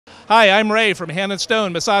Hi, I'm Ray from Hand &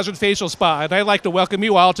 Stone Massage and Facial Spa, and I'd like to welcome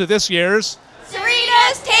you all to this year's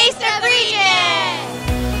Cerritos Taste of the Region!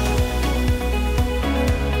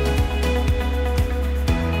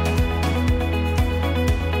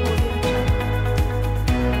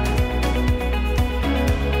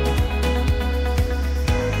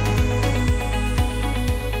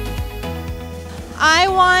 I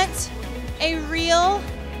want a real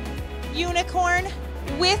unicorn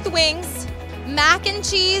with wings, mac and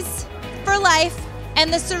cheese for life,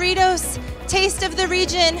 and the Cerritos Taste of the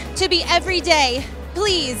Region to be every day.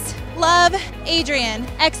 Please, love, Adrian.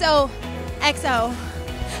 XOXO.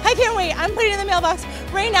 I can't wait. I'm putting it in the mailbox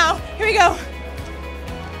right now. Here we go.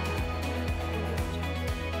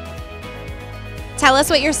 Tell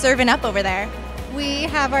us what you're serving up over there. We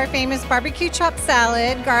have our famous barbecue chopped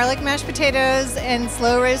salad, garlic mashed potatoes, and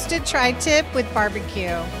slow roasted tri-tip with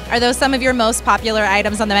barbecue. Are those some of your most popular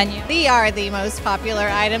items on the menu? They are the most popular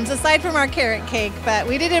items, aside from our carrot cake, but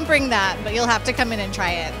we didn't bring that, but you'll have to come in and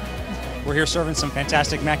try it. We're here serving some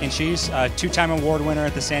fantastic mac and cheese, two-time award winner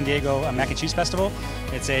at the San Diego Mac and Cheese Festival.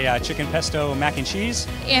 It's a chicken pesto mac and cheese.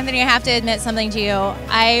 Anthony, I have to admit something to you.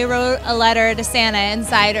 I wrote a letter to Santa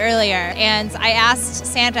inside earlier, and I asked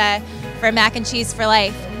Santa for mac and cheese for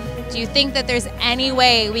life. Do you think that there's any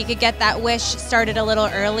way we could get that wish started a little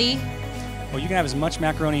early? Well, you can have as much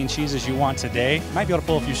macaroni and cheese as you want today. Might be able to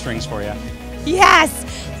pull a few strings for you.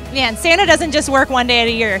 Yes! Man, Santa doesn't just work one day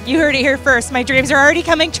a year. You heard it here first. My dreams are already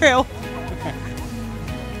coming true.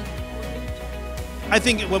 I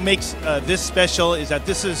think what makes this special is that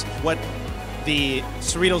this is what the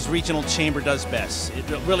Cerritos Regional Chamber does best.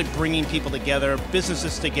 Really bringing people together,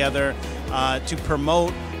 businesses together to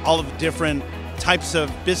promote all of the different types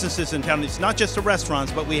of businesses in town. It's not just the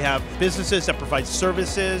restaurants, but we have businesses that provide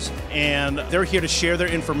services, and they're here to share their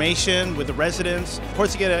information with the residents. Of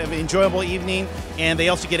course, you get an enjoyable evening, and they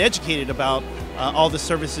also get educated about all the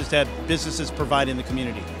services that businesses provide in the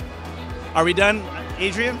community. Are we done,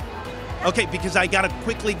 Adrian? Okay, because I gotta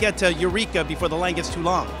quickly get to Eureka before the line gets too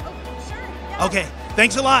long. Okay,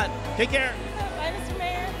 thanks a lot. Take care. Bye, Mr.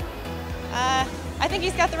 Mayor. I think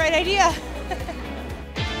he's got the right idea.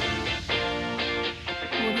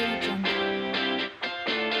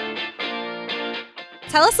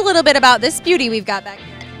 Tell us a little bit about this beauty we've got back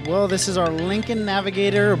here. Well, this is our Lincoln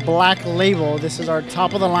Navigator Black Label. This is our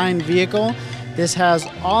top-of-the-line vehicle. This has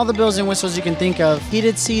all the bells and whistles you can think of.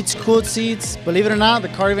 Heated seats, cooled seats. Believe it or not, the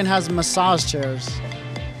car even has massage chairs.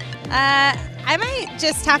 I might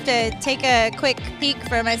just have to take a quick peek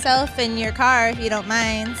for myself in your car if you don't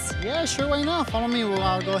mind. Yeah, sure, why not? Follow me,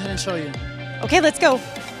 I'll go ahead and show you. Okay, let's go.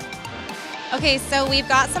 Okay, so we've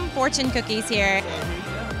got some fortune cookies here.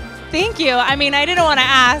 Thank you. I mean, I didn't want to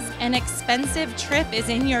ask. An expensive trip is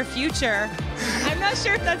in your future. I'm not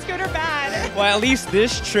sure if that's good or bad. Well, at least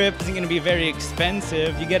this trip isn't going to be very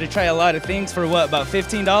expensive. You get to try a lot of things for what, about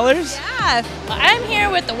 $15? Yeah. I'm here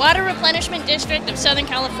with the Water Replenishment District of Southern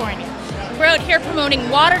California. We're out here promoting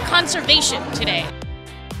water conservation today.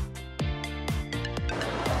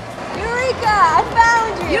 Eureka! I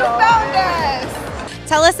found you! You found us!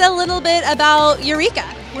 Tell us a little bit about Eureka.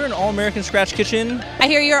 We're an all-American scratch kitchen. I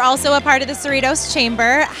hear you're also a part of the Cerritos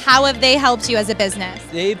Chamber. How have they helped you as a business?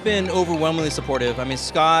 They've been overwhelmingly supportive. I mean,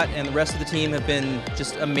 Scott and the rest of the team have been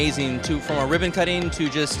just amazing, from our ribbon cutting to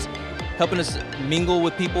just helping us mingle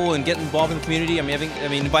with people and get involved in the community. I mean,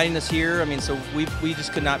 inviting us here. I mean, so we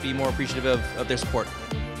just could not be more appreciative of their support.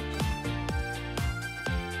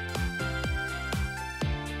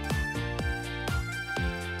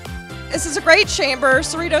 This is a great chamber.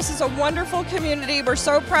 Cerritos is a wonderful community. We're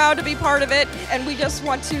so proud to be part of it, and we just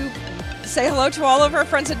want to say hello to all of our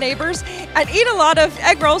friends and neighbors and eat a lot of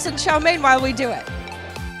egg rolls and chow mein while we do it.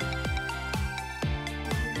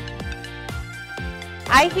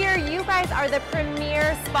 I hear you guys are the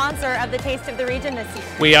premier sponsor of the Taste of the Region this year.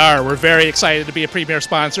 We are. We're very excited to be a premier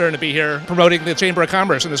sponsor and to be here promoting the Chamber of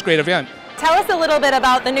Commerce in this great event. Tell us a little bit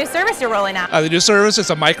about the new service you're rolling out. The new service is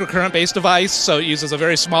a microcurrent-based device, so it uses a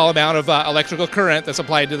very small amount of electrical current that's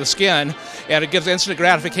applied to the skin, and it gives instant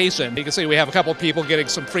gratification. You can see we have a couple of people getting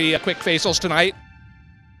some free quick facials tonight.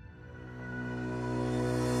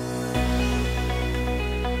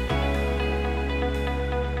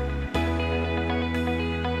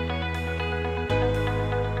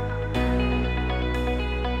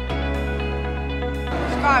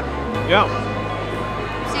 Scott, Yeah,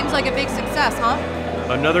 seems like a big success, huh?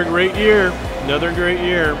 another great year. Another great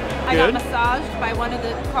year. I got Good. massaged by one of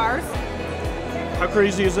the cars. How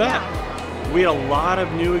crazy is that? We had a lot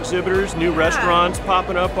of new exhibitors, new restaurants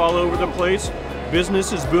popping up all over the place.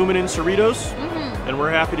 Business is booming in Cerritos, and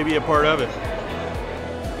we're happy to be a part of it.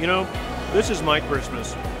 You know, this is my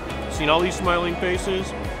Christmas. seen all these smiling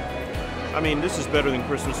faces. I mean, this is better than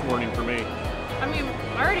Christmas morning for me. I mean,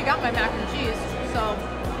 I already got my mac and cheese, so.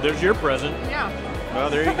 There's your present. Yeah. Well,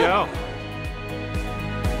 there you go.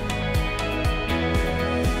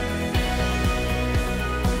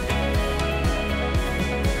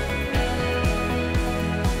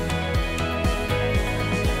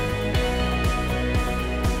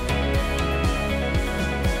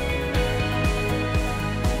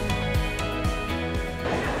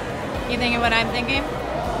 You thinking what I'm thinking?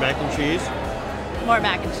 Mac and cheese? More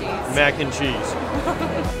mac and cheese. Mac and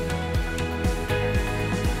cheese.